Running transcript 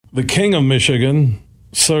The king of Michigan,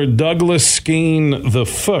 Sir Douglas Skene the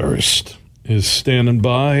First, is standing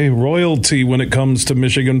by. Royalty when it comes to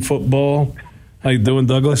Michigan football. How you doing,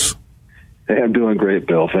 Douglas? Hey, I'm doing great,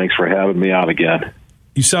 Bill. Thanks for having me on again.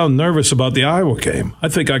 You sound nervous about the Iowa game. I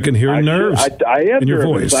think I can hear nerves in your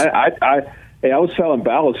voice. I was telling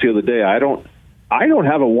Ballas the other day, I don't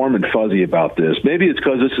have a warm and fuzzy about this. Maybe it's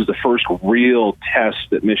because this is the first real test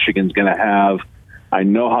that Michigan's going to have. I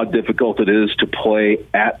know how difficult it is to play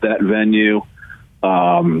at that venue.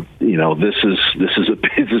 This is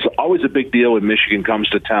always a big deal when Michigan comes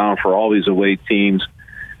to town for all these away teams.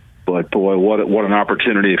 But boy, what an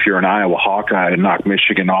opportunity if you're an Iowa Hawkeye to knock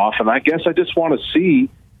Michigan off. And I guess I just want to see,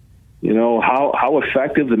 how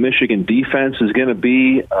effective the Michigan defense is going to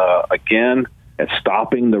be again at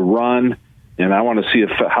stopping the run. And I want to see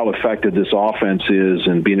how effective this offense is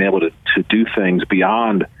in being able to do things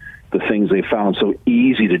beyond the things they found so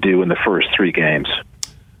easy to do in the first three games.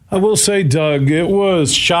 I will say, Doug, it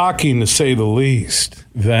was shocking to say the least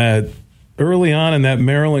that early on in that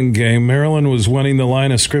Maryland game, Maryland was winning the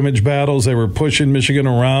line of scrimmage battles. They were pushing Michigan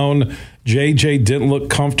around. JJ didn't look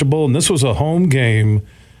comfortable, and this was a home game.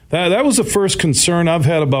 That was the first concern I've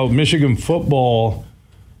had about Michigan football.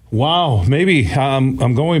 Wow, maybe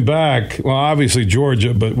I'm going back. Well, obviously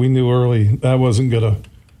Georgia, but we knew early that wasn't going to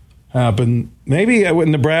happen. Maybe with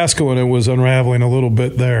Nebraska when it was unraveling a little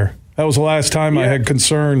bit there. That was the last time I had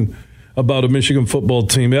concern about a Michigan football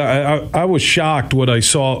team. I was shocked what I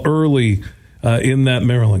saw early in that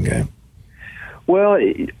Maryland game. Well,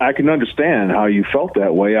 I can understand how you felt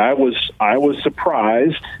that way. I was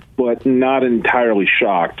surprised, but not entirely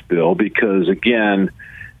shocked, Bill, because, again,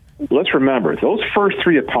 let's remember, those first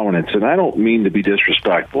three opponents, and I don't mean to be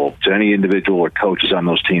disrespectful to any individual or coaches on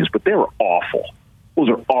those teams, but they were awful. Those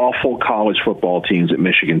are awful college football teams that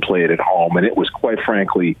Michigan played at home, and it was, quite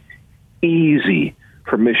frankly, easy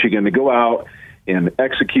for Michigan to go out and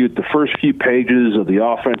execute the first few pages of the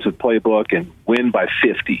offensive playbook and win by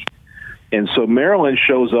 50. And so Maryland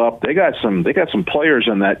shows up. They got some players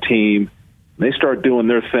on that team. They start doing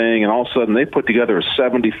their thing, and all of a sudden they put together a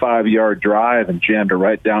 75-yard drive and jammed it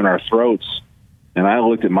right down our throats. And I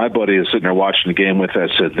looked at my buddy who was sitting there watching the game with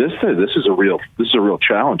us. I said, "This is a real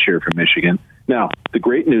challenge here for Michigan." Now, the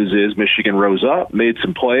great news is Michigan rose up, made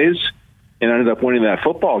some plays, and ended up winning that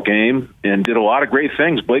football game and did a lot of great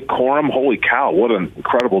things. Blake Corum, holy cow, what an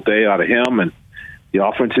incredible day out of him. And the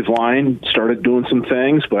offensive line started doing some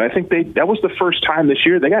things, but I think that was the first time this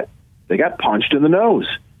year they got punched in the nose.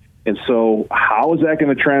 And so how is that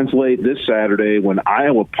going to translate this Saturday when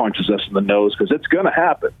Iowa punches us in the nose? Because it's going to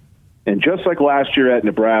happen. And just like last year at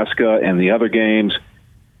Nebraska and the other games,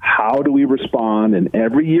 how do we respond? And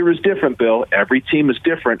every year is different, Bill. Every team is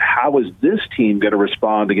different. How is this team going to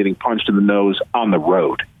respond to getting punched in the nose on the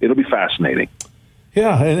road? It'll be fascinating.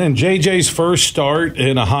 Yeah, and JJ's first start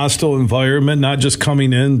in a hostile environment, not just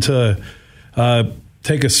coming in to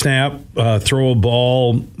take a snap, throw a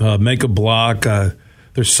ball, make a block.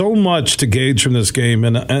 There's so much to gauge from this game.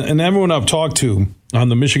 And everyone I've talked to on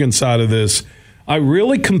the Michigan side of this, I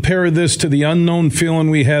really compare this to the unknown feeling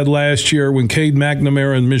we had last year when Cade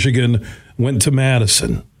McNamara and Michigan went to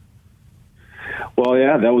Madison. Well,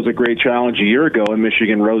 yeah, that was a great challenge a year ago, and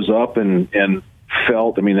Michigan rose up and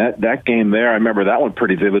felt, that game there, I remember that one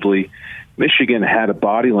pretty vividly. Michigan had a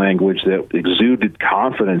body language that exuded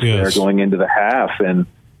confidence there going into the half, and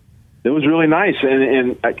it was really nice.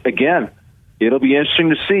 And again, it'll be interesting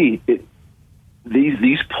to see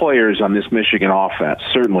these players on this Michigan offense,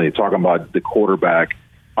 certainly talking about the quarterback,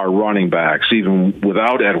 our running backs, even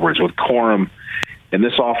without Edwards, with Corum, and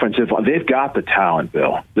this offensive, they've got the talent,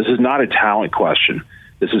 Bill. This is not a talent question.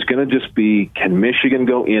 This is going to just be, can Michigan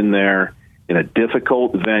go in there in a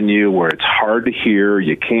difficult venue where it's hard to hear,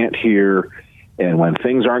 you can't hear, and when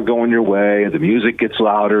things aren't going your way, the music gets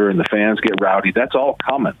louder and the fans get rowdy, that's all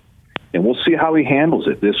coming. And we'll see how he handles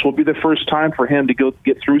it. This will be the first time for him to go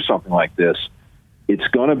get through something like this. It's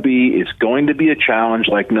going to be a challenge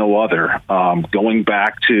like no other. Going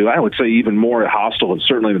back to, I would say, even more hostile and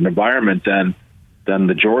certainly an environment than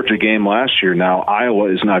the Georgia game last year. Now,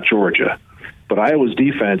 Iowa is not Georgia, but Iowa's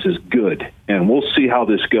defense is good, and we'll see how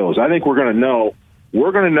this goes. I think we're going to know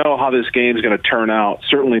how this game is going to turn out.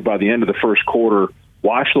 Certainly by the end of the first quarter,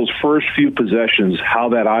 watch those first few possessions, how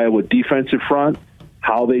that Iowa defensive front,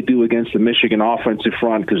 how they do against the Michigan offensive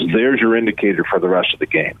front, because there's your indicator for the rest of the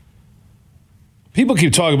game. People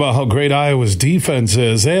keep talking about how great Iowa's defense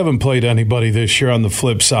is. They haven't played anybody this year on the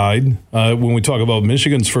flip side. When we talk about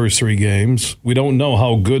Michigan's first three games, we don't know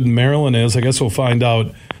how good Maryland is. I guess we'll find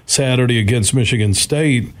out Saturday against Michigan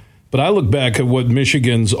State. But I look back at what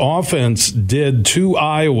Michigan's offense did to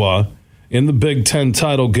Iowa in the Big Ten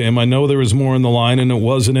title game. I know there was more on the line, and it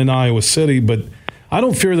wasn't in Iowa City, but I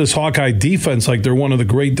don't fear this Hawkeye defense like they're one of the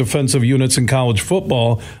great defensive units in college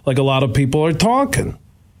football, like a lot of people are talking.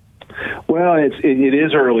 Well, it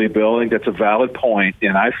is early, Bill. I think that's a valid point,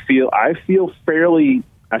 and I feel fairly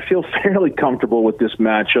comfortable with this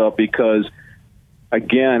matchup because,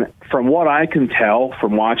 again, from what I can tell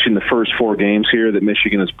from watching the first 4 games here that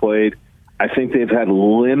Michigan has played, I think they've had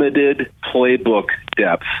limited playbook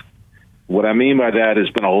depth. What I mean by that has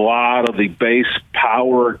been a lot of the base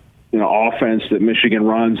power, offense that Michigan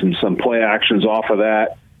runs and some play actions off of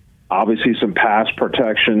that. Obviously, some pass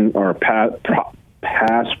protection or pro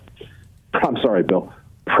pass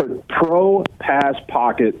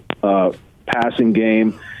pocket passing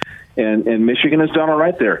game, and Michigan has done all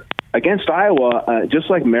right there against Iowa. Just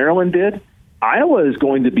like Maryland did, Iowa is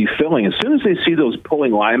going to be filling as soon as they see those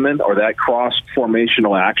pulling linemen or that cross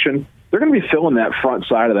formational action. They're going to be filling that front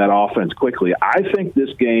side of that offense quickly. I think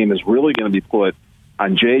this game is really going to be put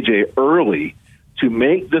on JJ early to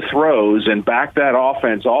make the throws and back that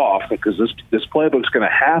offense off, because this playbook's going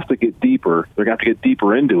to have to get deeper. They're going to have to get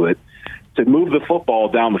deeper into it to move the football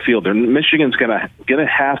down the field. Michigan's going to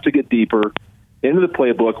have to get deeper into the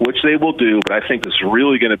playbook, which they will do. But I think this is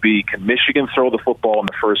really going to be, can Michigan throw the football in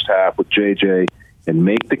the first half with JJ and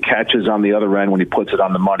make the catches on the other end when he puts it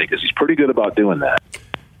on the money, because he's pretty good about doing that.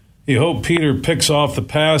 You hope Peter picks off the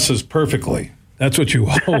passes perfectly. That's what you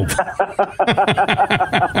hope.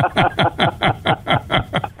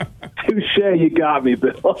 Touche, you got me,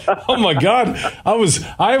 Bill. Oh my God, I would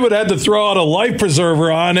have had to throw out a life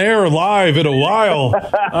preserver on air live in a while.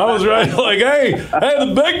 I was right, like, hey,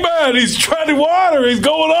 the big man, he's treading water, he's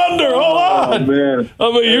going under. Hold on, man.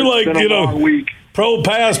 I mean, you're like, week. Pro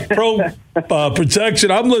pass, pro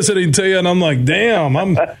protection. I'm listening to you, and I'm like, damn.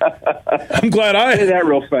 I'm glad say that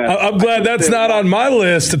real fast. I'm glad that's not on my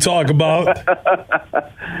list to talk about.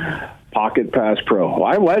 Pocket pass pro.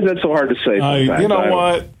 Why is that so hard to say? You know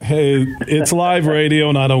what? Hey, it's live radio,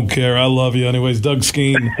 and I don't care. I love you. Anyways, Doug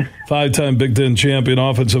Skene, 5-time Big Ten champion,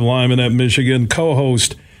 offensive lineman at Michigan,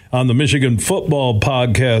 co-host on the Michigan Football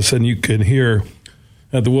Podcast, and you can hear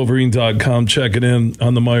at thewolverine.com. Check it in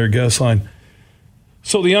on the Meyer guest line.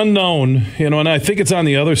 So the unknown, and I think it's on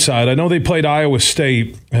the other side. I know they played Iowa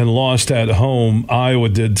State and lost at home. Iowa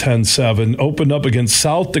did 10-7. Opened up against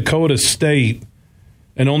South Dakota State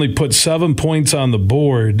and only put 7 points on the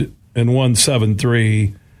board and won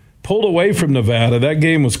 7-3. Pulled away from Nevada. That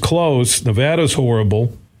game was close. Nevada's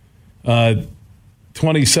horrible.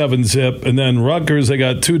 27-zip. And then Rutgers, they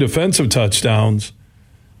got 2 defensive touchdowns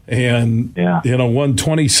and won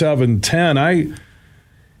 27-10.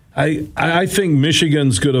 I think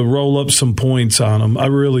Michigan's going to roll up some points on them. I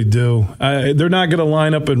really do. They're not going to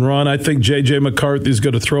line up and run. I think J.J. McCarthy's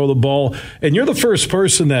going to throw the ball. And you're the first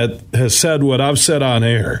person that has said what I've said on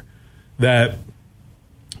air, that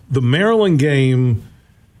the Maryland game,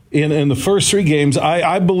 in the first 3 games,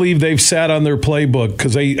 I believe they've sat on their playbook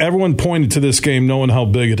because everyone pointed to this game knowing how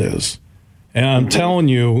big it is. And I'm telling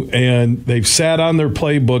you, and they've sat on their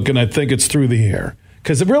playbook, and I think it's through the air.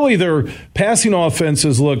 Because really, their passing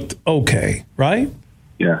offenses looked okay, right?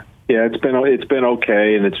 Yeah, it's been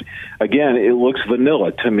okay, and it looks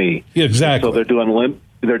vanilla to me. Yeah, exactly. So they're doing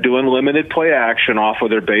limited play action off of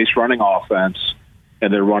their base running offense,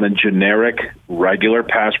 and they're running generic, regular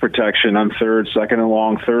pass protection on second and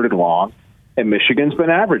long, third and long. And Michigan's been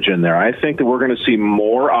average in there. I think that we're going to see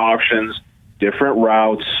more options, different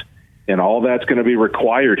routes, and all that's going to be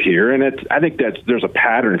required here. And I think there's a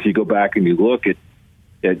pattern if you go back and you look at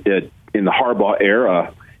in the Harbaugh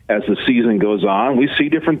era, as the season goes on, we see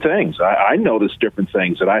different things. I notice different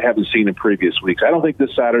things that I haven't seen in previous weeks. I don't think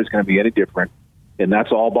this Saturday is going to be any different, and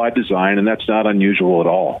that's all by design, and that's not unusual at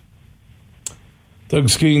all. Doug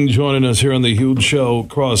Skene joining us here on the Huge Show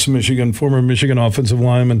across Michigan, former Michigan offensive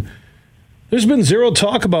lineman. There's been zero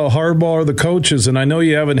talk about Harbaugh or the coaches, and I know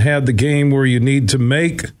you haven't had the game where you need to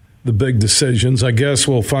make the big decisions. I guess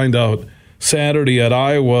we'll find out Saturday at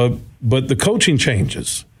Iowa. But the coaching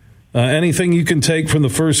changes. Anything you can take from the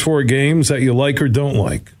first 4 games that you like or don't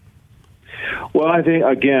like? Well, I think,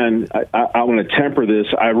 again, I want to temper this.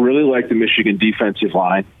 I really like the Michigan defensive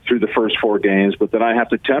line through the first 4 games, but then I have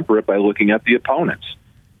to temper it by looking at the opponents.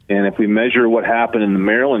 And if we measure what happened in the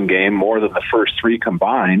Maryland game more than the first 3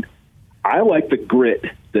 combined, I like the grit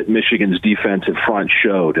that Michigan's defensive front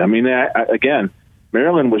showed. I mean, again,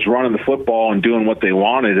 Maryland was running the football and doing what they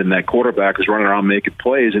wanted, and that quarterback was running around making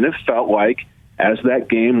plays. And it felt like, as that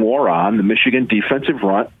game wore on, the Michigan defensive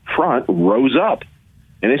front rose up,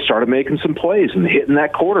 and they started making some plays and hitting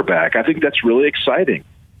that quarterback. I think that's really exciting.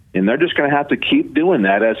 And they're just going to have to keep doing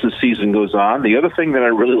that as the season goes on. The other thing that I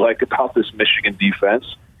really like about this Michigan defense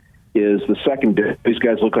is the secondary. These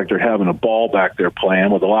guys look like they're having a ball back there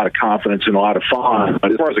playing with a lot of confidence and a lot of fun.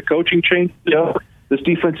 But as far as a coaching change, this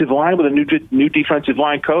defensive line with a new defensive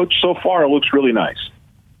line coach, so far it looks really nice.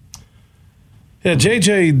 Yeah,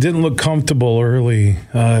 JJ didn't look comfortable early.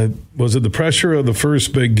 Was it the pressure of the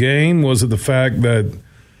first big game? Was it the fact that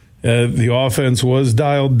the offense was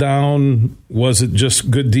dialed down? Was it just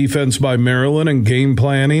good defense by Maryland and game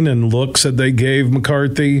planning and looks that they gave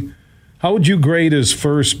McCarthy? How would you grade his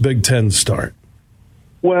first Big Ten start?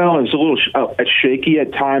 Well, it was a little shaky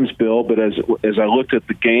at times, Bill, but as I looked at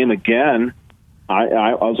the game again,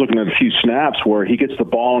 I was looking at a few snaps where he gets the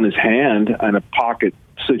ball in his hand in a pocket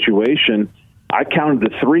situation. I counted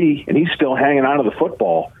to 3, and he's still hanging on to the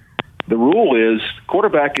football. The rule is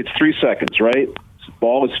quarterback gets 3 seconds, right? The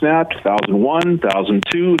ball is snapped, 1,001,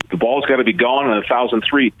 1,002. The ball's got to be gone on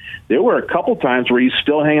 1,003. There were a couple times where he's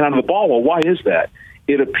still hanging on to the ball. Well, why is that?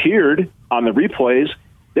 It appeared on the replays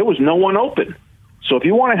there was no one open. So if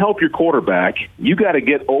you want to help your quarterback, you got to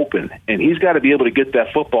get open, and he's got to be able to get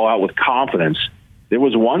that football out with confidence. There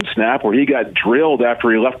was one snap where he got drilled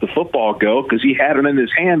after he let the football go because he had it in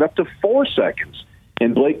his hand up to 4 seconds,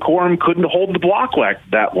 and Blake Corum couldn't hold the block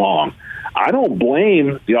that long. I don't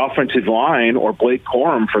blame the offensive line or Blake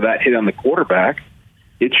Corum for that hit on the quarterback.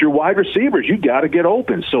 It's your wide receivers. You got to get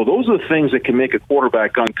open. So those are the things that can make a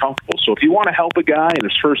quarterback uncomfortable. So if you want to help a guy in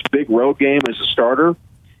his first big road game as a starter,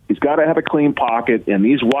 he's got to have a clean pocket, and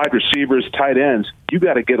these wide receivers, tight ends, you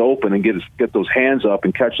got to get open and get those hands up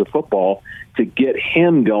and catch the football to get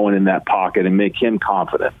him going in that pocket and make him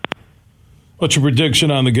confident. What's your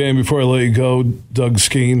prediction on the game before I let you go, Doug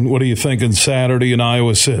Skene? What are you thinking Saturday in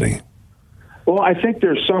Iowa City? Well, I think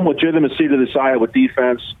there's some legitimacy to this Iowa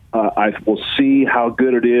defense. I will see how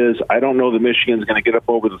good it is. I don't know that Michigan's going to get up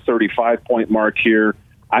over the 35-point mark here.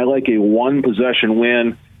 I like a one-possession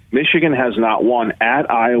win. Michigan has not won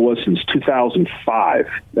at Iowa since 2005.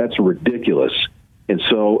 That's ridiculous. And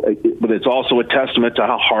so, but it's also a testament to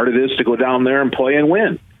how hard it is to go down there and play and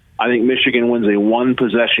win. I think Michigan wins a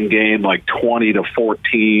one-possession game like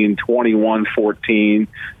 20-14, 21-14,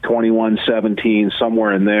 21-17,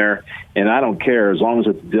 somewhere in there. And I don't care. As long as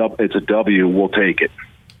it's a W, we'll take it.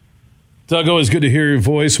 Doug, always good to hear your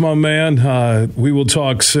voice, my man. We will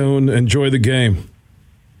talk soon. Enjoy the game.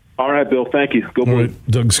 All right, Bill. Thank you. Go Blue. Right,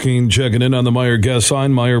 Doug Skene checking in on the Meyer guest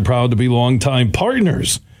line. Meyer proud to be longtime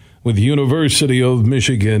partners with University of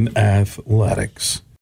Michigan Athletics.